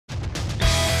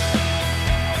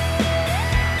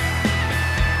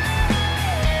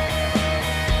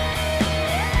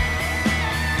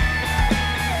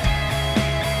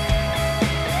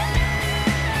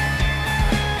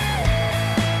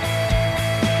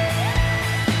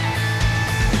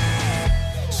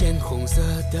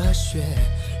的雪，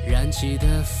燃起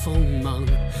的锋芒，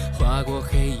划过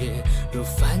黑夜，如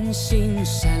繁星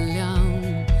闪亮。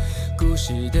故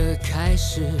事的开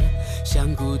始，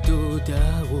像孤独的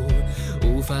舞，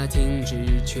无法停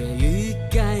止，却欲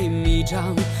盖弥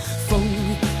彰。风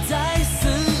在嘶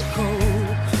吼，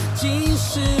侵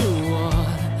蚀我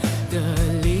的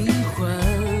灵魂，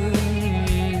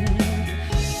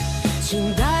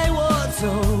请带我走，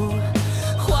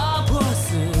划破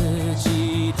四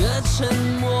季的沉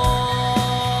默。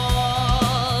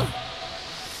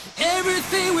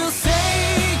Everything will say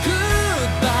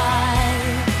goodbye.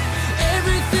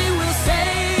 Everything will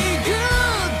say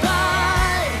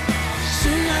goodbye. 时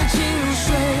而进入水，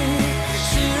时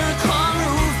而狂如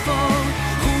风，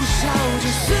呼啸着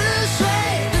似水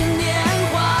的年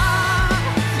华。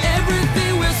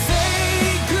Everything will say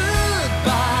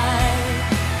goodbye.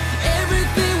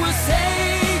 Everything will say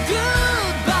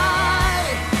goodbye.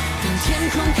 当天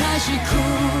空开始哭，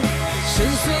深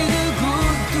邃的孤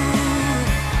独。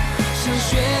像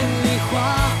绚丽花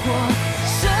火，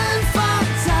盛放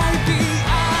在彼岸。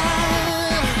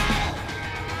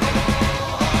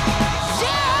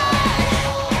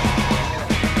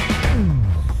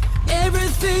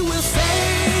Everything will say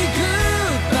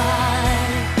goodbye.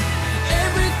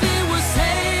 Everything will say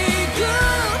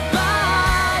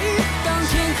goodbye. 当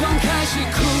天空开始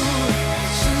哭，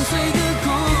深邃的孤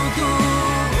独，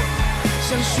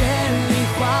像绚丽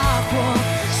花火，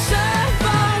盛放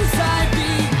在彼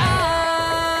岸。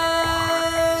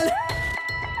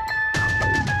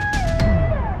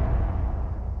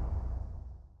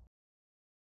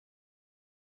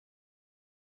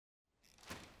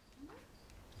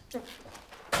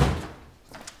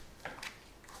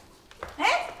哎，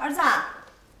儿子，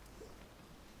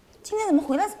今天怎么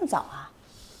回来这么早啊？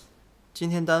今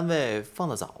天单位放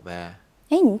得早呗。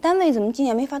哎，你们单位怎么今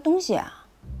年没发东西啊？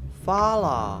发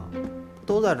了，不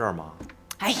都在这儿吗？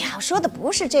哎呀，我说的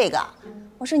不是这个，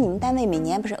我说你们单位每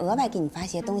年不是额外给你发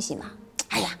些东西吗？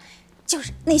哎呀，就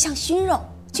是那项熏肉，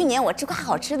去年我吃过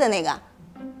好吃的那个。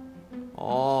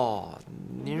哦，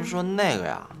您是说那个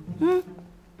呀？嗯。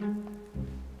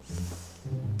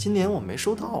今年我没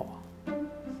收到啊，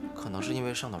可能是因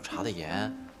为上头查的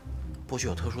严，不许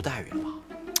有特殊待遇了吧？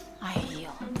哎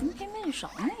呦，怎么偏偏少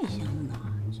那项呢？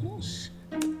真是。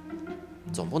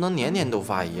总不能年年都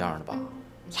发一样的吧？呀，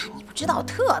你不知道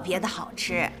特别的好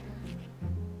吃。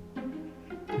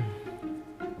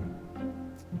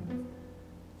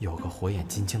有个火眼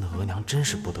金睛的额娘真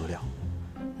是不得了，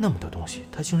那么多东西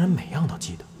她竟然每样都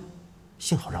记得，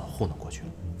幸好让我糊弄过去了。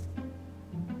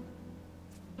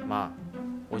妈，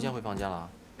我先回房间了啊。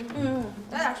嗯，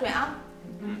早点睡啊。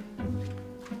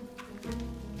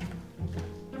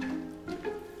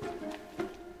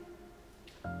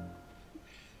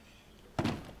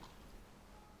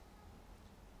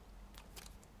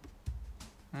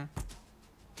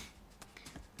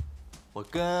我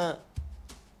跟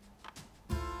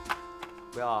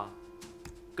不要啊，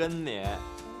跟你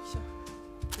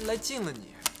来劲了你，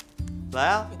来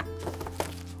啊！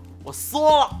我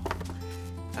缩了。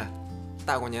哎，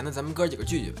大过年的咱们哥几个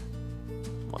聚聚呗。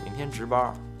我明天值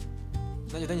班，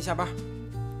那就等你下班。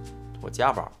我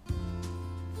加班。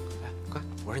哎，快！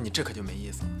我说你这可就没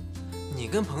意思了。你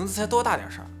跟鹏子才多大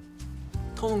点事儿，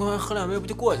痛痛快快喝两杯不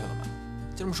就过去了吗？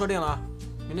就这么说定了啊！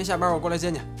明天下班我过来接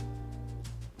你。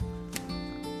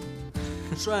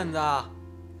顺子，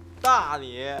大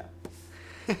你。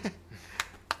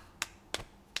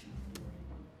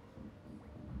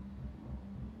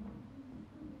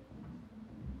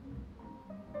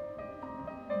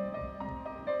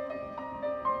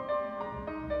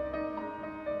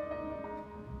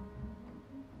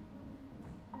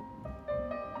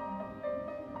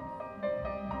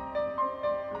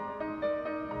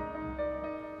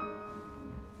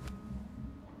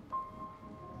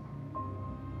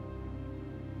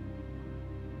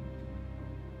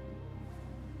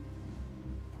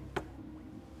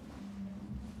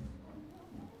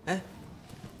哎，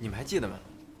你们还记得吗？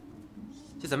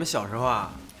就咱们小时候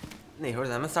啊，那时候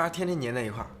咱们仨天天黏在一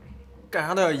块儿，干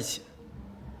啥都要一起，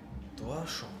多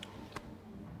爽！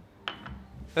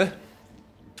哎，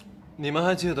你们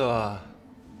还记得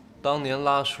当年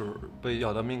拉屎被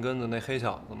咬到命根子那黑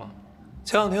小子吗？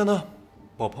前两天呢，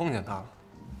我碰见他了。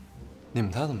你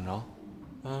们猜怎么着？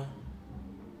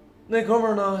那哥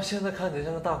们儿呢，现在看起来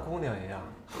像个大姑娘一样，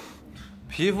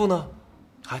皮肤呢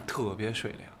还特别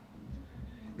水灵。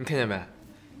你看见没？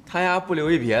他呀不留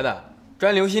意别的，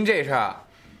专留心这事儿。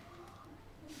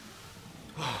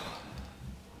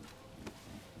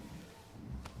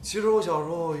其实我小时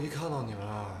候一看到你们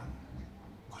啊，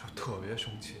我就特别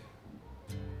生气。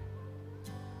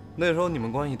那时候你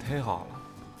们关系忒好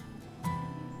了，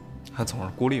还总是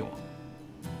孤立我。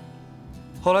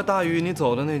后来大宇你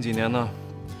走的那几年呢，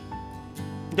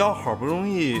瑶好不容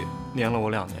易黏了我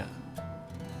2年，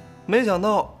没想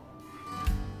到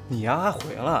你丫还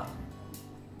回来。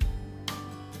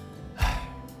唉，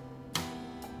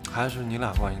还是你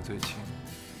俩关系最亲。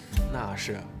那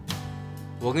是，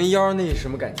我跟妖那是什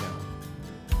么感情？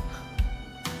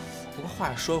不过话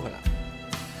又说回来，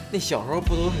那小时候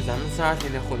不都是咱们仨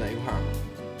天天混在一块儿吗？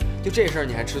就这事儿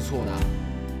你还吃醋呢？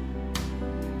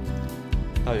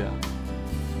大宇，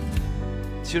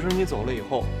其实你走了以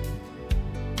后，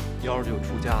瑶儿就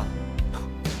出家了。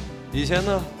以前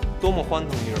呢，多么欢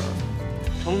腾一人，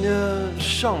成天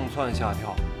上蹿下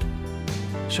跳，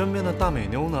身边的大美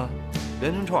妞呢，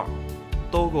连成串，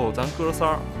都够咱哥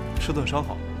仨吃顿烧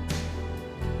烤。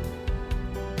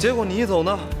结果你一走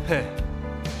呢，嘿，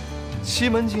西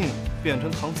门庆变成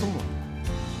唐僧了。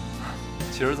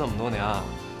其实这么多年啊，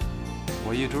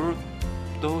我一直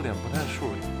都有点不太顺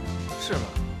眼。是吗？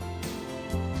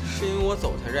是因为我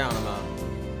走才这样的吗？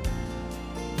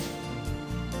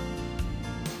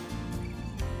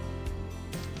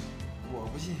我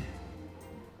不信。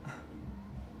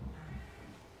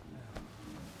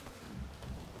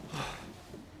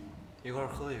一块儿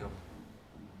喝一个吧。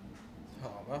好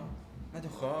吧，那就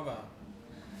喝吧。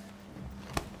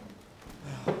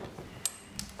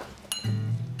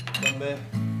干杯！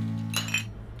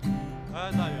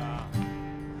哎，大远，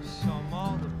小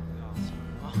猫怎么样？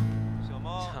小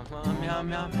猫，喵喵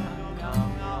喵喵喵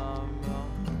喵喵。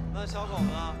那小狗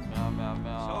呢？喵喵喵。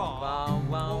小狗，汪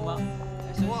汪汪。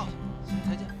哇，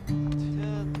再见。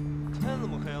天怎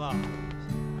么黑了？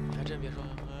你还真别说，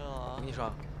我跟你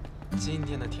说，今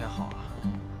天的天好啊，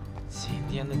今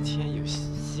天的天有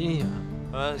星星。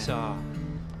哎，香儿，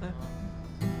哎，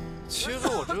其实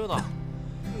我知道，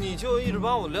你就一直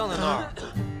把我晾在那儿。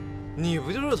你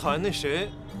不就是讨厌那谁，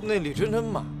那李真真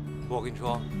吗？我跟你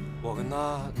说，我跟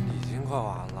她已经快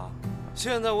完了。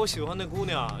现在我喜欢那姑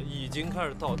娘已经开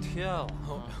始倒贴了。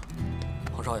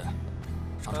黄少爷，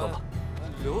上车吧。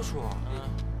刘叔，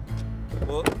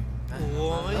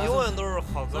我们永远都是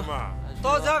好哥们儿。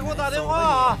到家给我打电话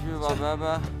啊！去吧，拜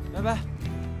拜，拜拜。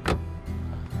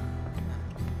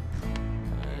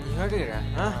你看这个人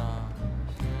啊，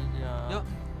哟，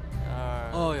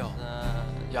哦哟，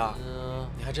呀，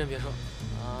你还真别说，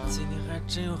今天还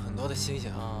真有很多的星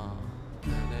星啊。6、7，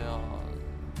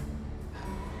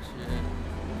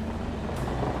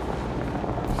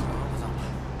时候不早了，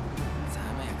咱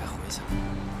们也该回去了。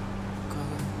哥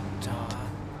哥，站好啊，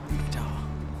给站好。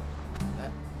来，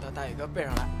到大宇哥背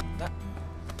上来，来，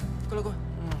过来过来。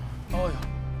哦哟。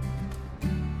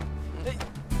哎，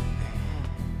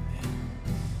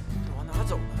这往哪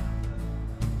走呢？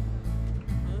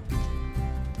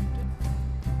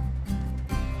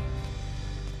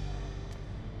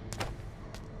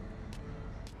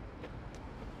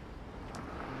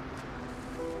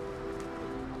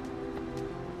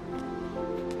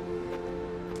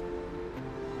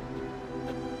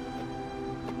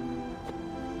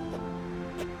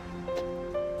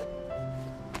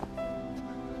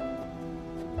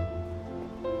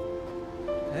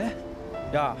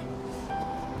呀，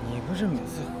你不是每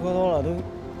次喝多了都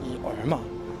咬人吗？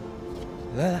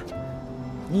来来，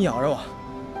你咬着我，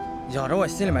咬着我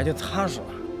心里面就踏实了。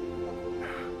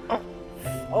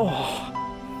哦，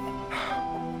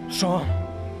爽，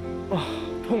哦，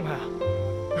痛快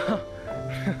啊！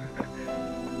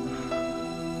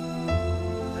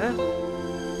哎，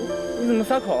你怎么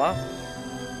撒口了？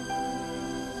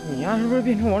你呀，是不是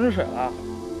变成王治水了？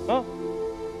啊？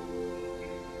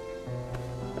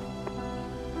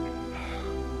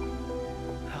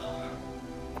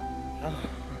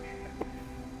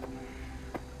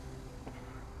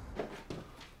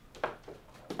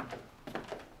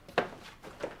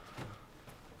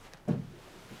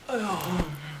哎呀！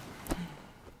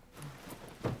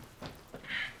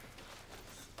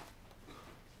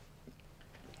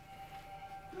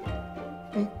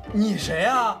你谁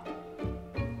呀？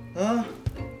啊？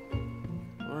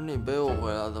不是你背我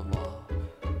回来的吗？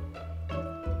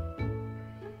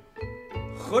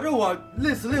合着我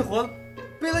累死累活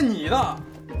背了你的。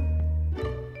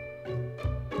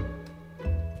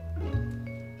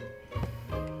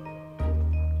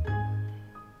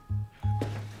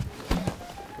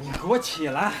你给我起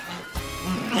来！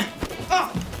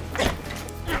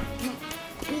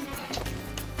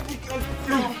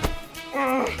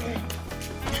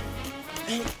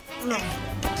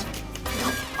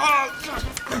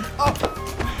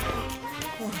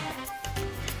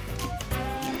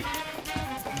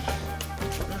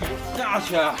下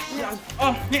去啊！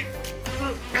你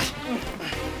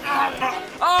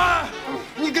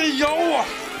你敢咬我！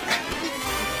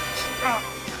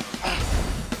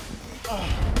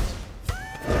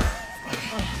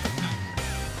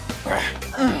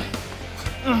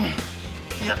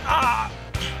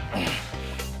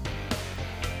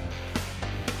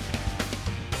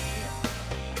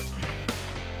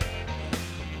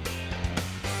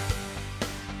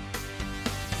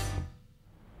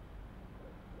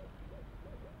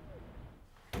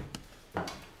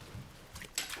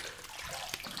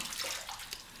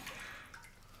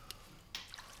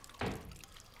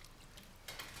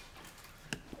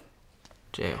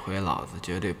这回老子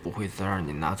绝对不会再让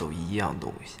你拿走一样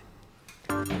东西。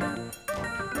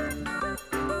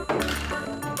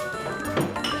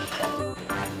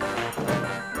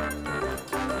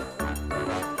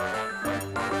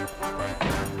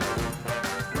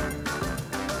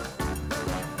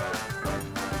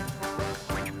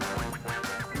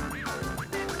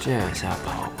这下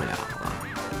跑不了了。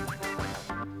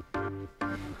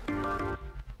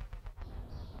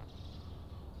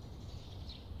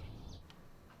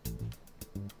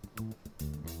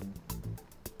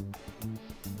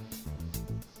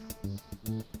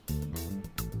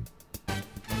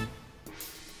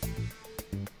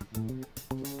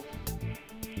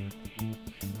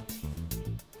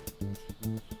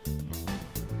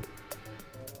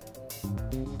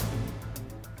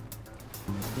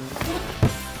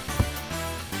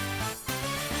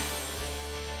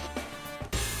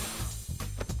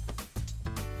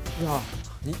呀，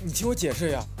你听我解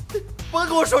释呀！别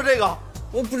跟我说这个，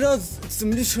我不知道怎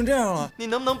么就成这样了。你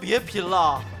能不能别拼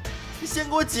了？你先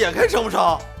给我解开成不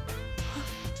成？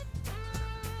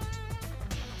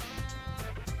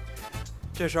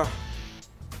这事儿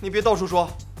你别到处说，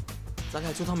咱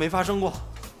俩就当没发生过。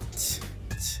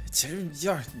其实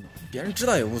要是别人知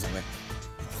道也无所谓，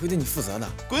我会对你负责的。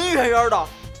滚远远的，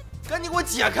赶紧给我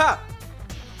解开！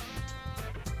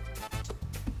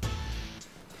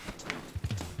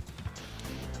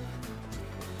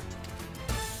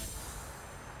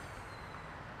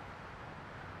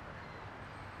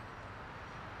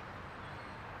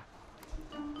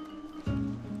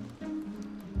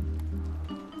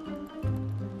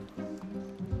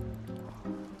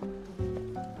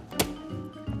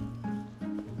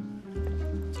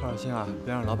操点心啊，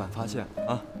别让老板发现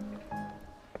啊！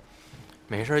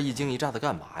没事，一惊一乍的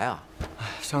干嘛呀？哎，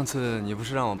上次你不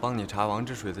是让我帮你查王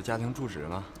之水的家庭住址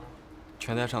吗？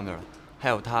全在上边了，还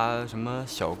有他什么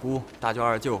小姑、大舅、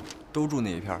二舅都住那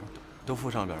一片，都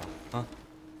附上边了啊！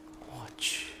我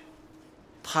去，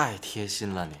太贴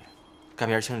心了你！改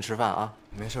明儿请你吃饭啊！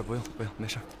没事，不用，没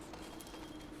事。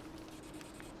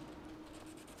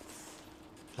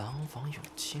廊坊有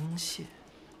惊谢。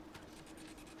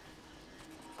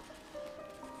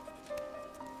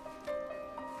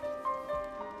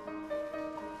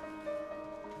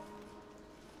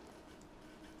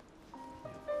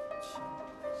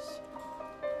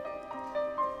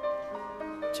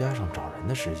加上找人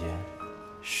的时间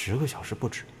，10个小时不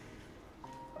止。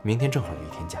明天正好有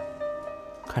1天假，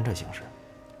看这形势，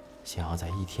想要在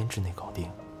1天之内搞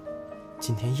定，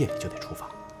今天夜里就得出发。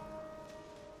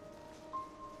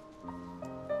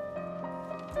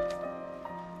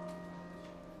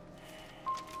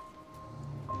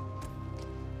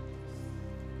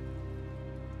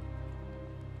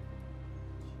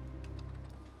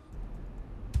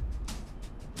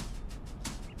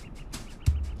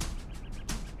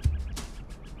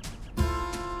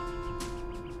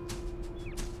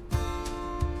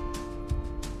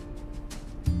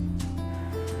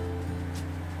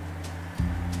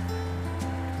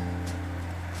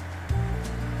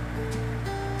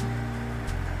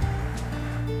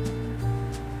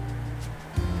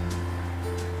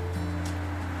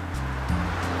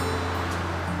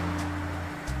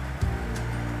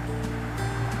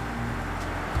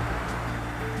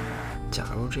假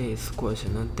如这一次过去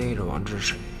能逮着王之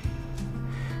水，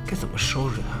该怎么收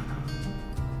拾他呢？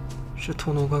是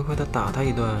痛痛快快的打他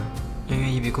一顿，恩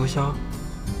怨一笔勾销，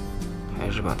还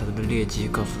是把他的劣迹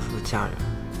告诉他的家人，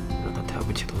让他抬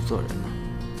不起头做人呢？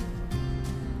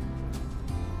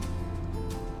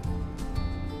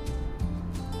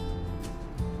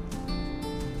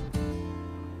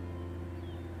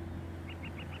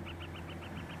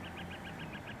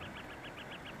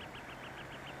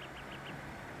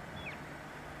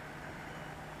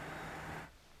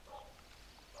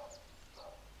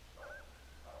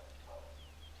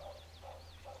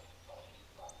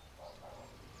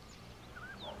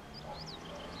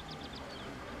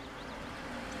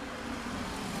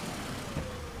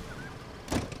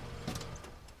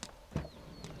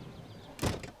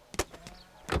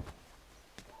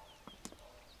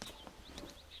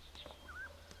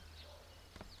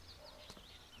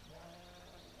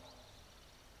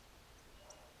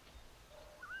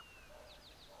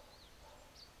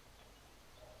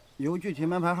有具体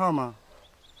门牌号吗？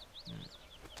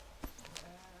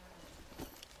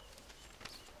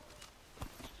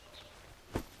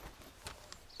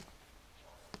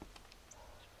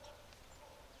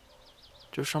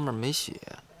这上面没写。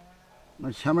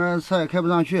那前面车也开不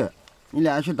上去，你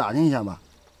俩去打听一下吧。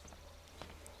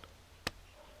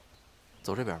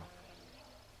走这边吧。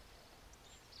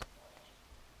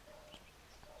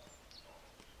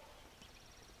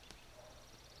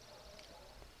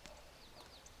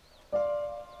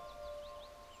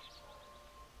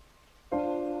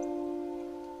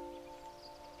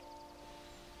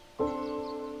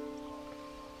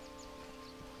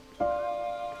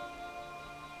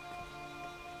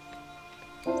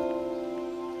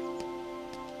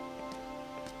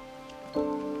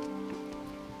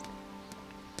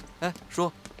哎，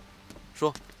叔，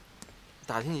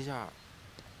打听一下，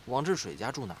王志水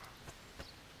家住哪儿？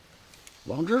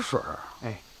王志水，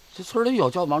哎，这村里有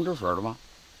叫王志水的吗？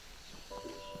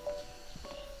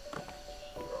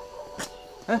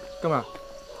哎，哥们儿，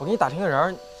我给你打听个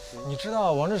人，你知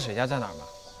道王志水家在哪儿吗？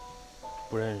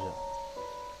不认识。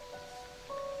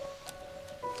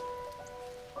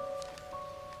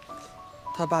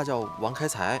他爸叫王开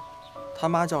才，他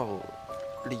妈叫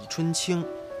李春清。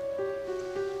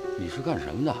你是干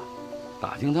什么的？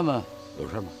打听他们有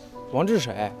事吗？王志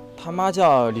水，他妈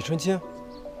叫李春清。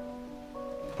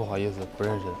不好意思，不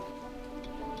认识的。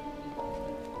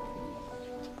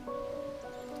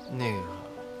那个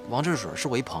王志水是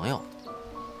我一朋友。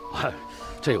嗨，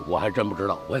这我还真不知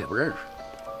道，我也不认识。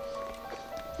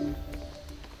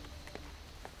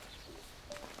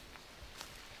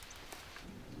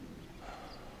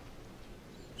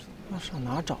那上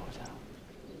哪找去？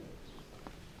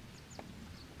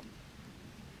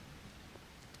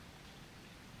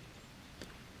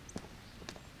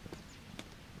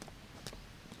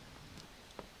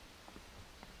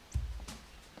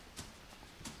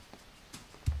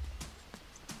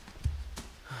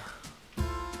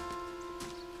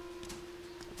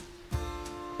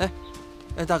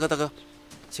哎，大哥，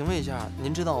请问一下，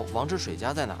您知道王志水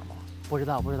家在哪儿吗？不知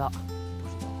道。不知道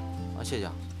啊，谢谢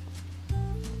啊。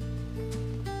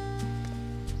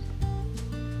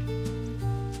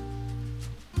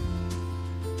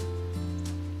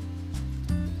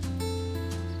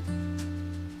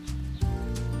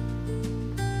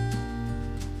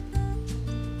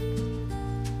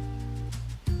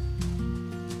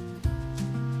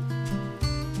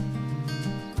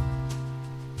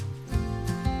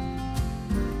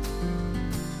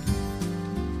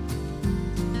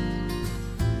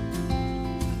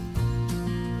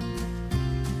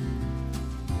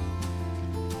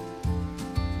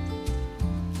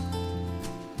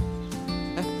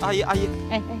阿姨，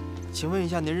哎，请问一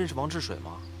下，您认识王志水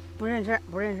吗？不认识。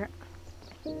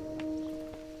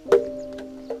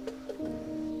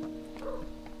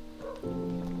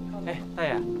哎，大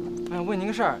爷，哎，问您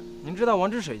个事儿，您知道王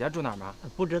志水家住哪儿吗？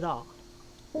不知道。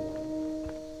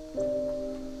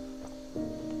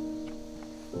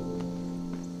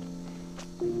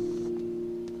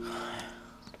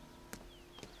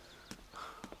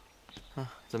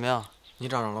怎么样？你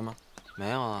找着了吗？没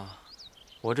有啊，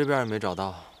我这边也没找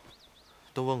到，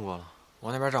都问过了。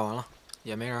我那边找完了，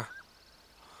也没人。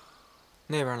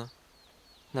那边呢？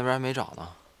那边还没找呢。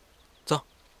走，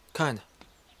看看去。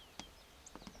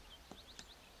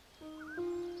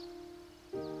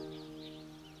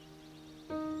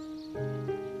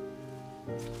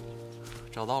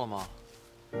找到了吗？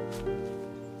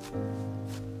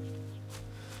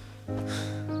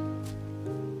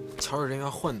瞧着这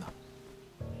个混的。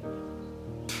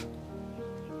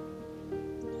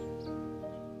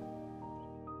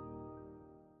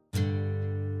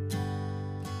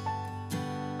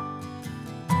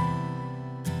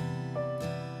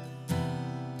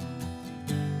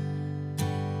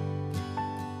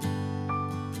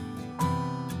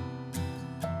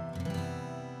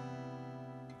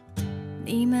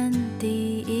你们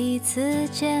第一次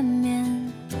见面，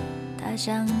它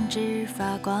像只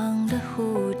发光的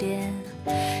蝴蝶，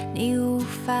你无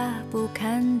法不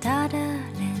看它的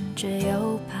脸，却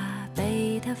又怕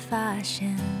被它发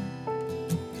现。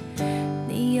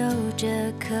你有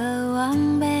着渴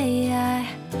望被爱，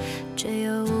却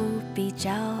又无比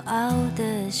骄傲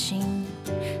的心，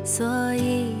所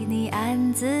以你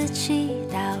暗自祈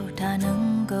祷它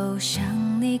能够向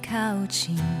你靠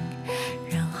近。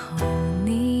然后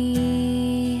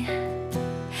你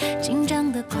紧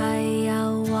张得快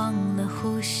要忘了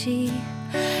呼吸，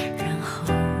然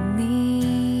后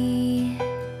你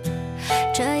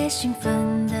这夜兴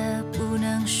奋得不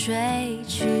能睡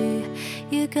去。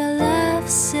You got love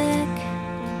sick,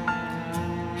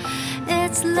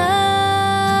 it's love